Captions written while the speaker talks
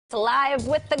Live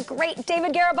with the great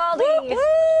David Garibaldi. Woo,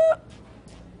 woo.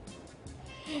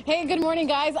 Hey, good morning,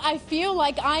 guys. I feel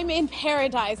like I'm in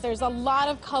paradise. There's a lot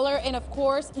of color and, of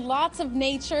course, lots of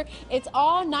nature. It's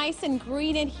all nice and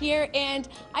green in here, and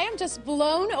I am just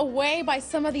blown away by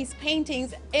some of these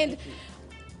paintings. And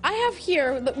I have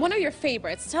here one of your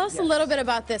favorites. Tell us a little bit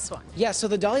about this one. Yeah, so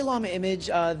the Dalai Lama image,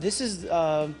 this is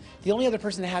the only other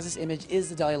person that has this image is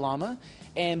the Dalai Lama.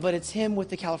 But it's him with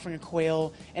the California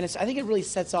quail, and I think it really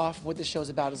sets off what this show is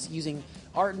about, is using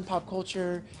art and pop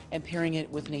culture and pairing it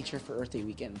with nature for Earth Day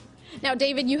weekend. Now,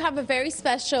 David, you have a very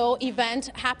special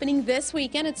event happening this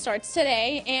weekend. It starts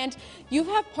today, and you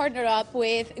have partnered up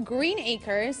with Green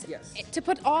Acres to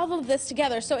put all of this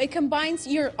together. So it combines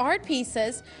your art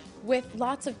pieces with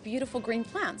lots of beautiful green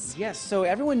plants. Yes, so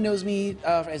everyone knows me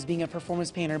as being a performance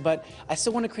painter, but I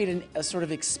still want to create a sort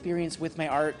of experience with my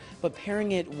art, but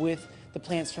pairing it with the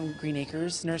plants from Green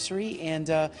Acres Nursery, and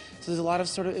so there's a lot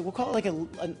of we'll call it like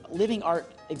a living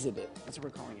art exhibit. That's what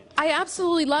we're calling it. I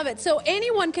absolutely love it. So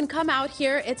anyone can come out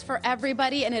here. It's for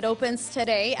everybody, and it opens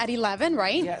today at 11,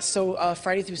 right? Yeah, so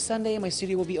Friday through Sunday, my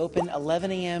studio will be open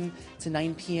 11 a.m. to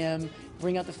 9 p.m.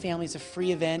 Bring out the family. It's a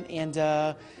free event, and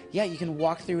yeah, you can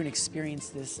walk through and experience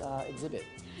this exhibit.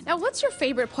 Now, what's your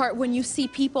favorite part when you see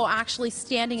people actually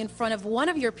standing in front of one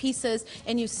of your pieces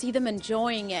and you see them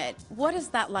enjoying it? What is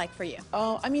that like for you?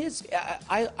 I mean,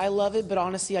 I love it, but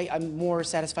honestly, I'm more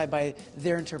satisfied by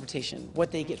their interpretation,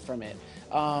 what they get from it.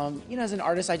 You know, as an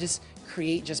artist, I just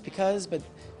create just because, but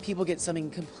people get something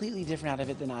completely different out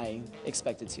of it than I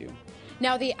expected to.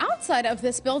 Now, the outside of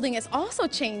this building is also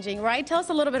changing, right? Tell us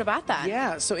a little bit about that.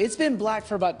 Yeah, so it's been black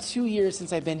for about 2 years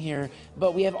since I've been here,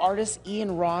 but we have artist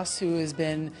Ian Ross, who has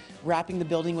been wrapping the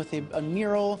building with a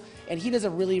mural, and he does a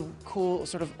really cool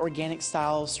sort of organic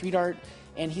style street art,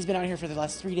 and he's been out here for the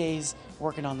last 3 days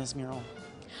working on this mural.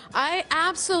 I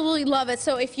absolutely love it.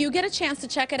 So if you get a chance to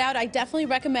check it out, I definitely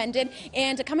recommend it.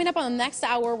 And coming up on the next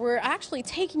hour, we're actually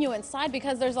taking you inside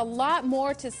because there's a lot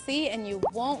more to see and you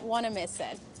won't want to miss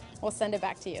it. We'll send it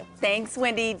back to you. Thanks,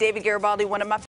 Wendy. David Garibaldi, one of my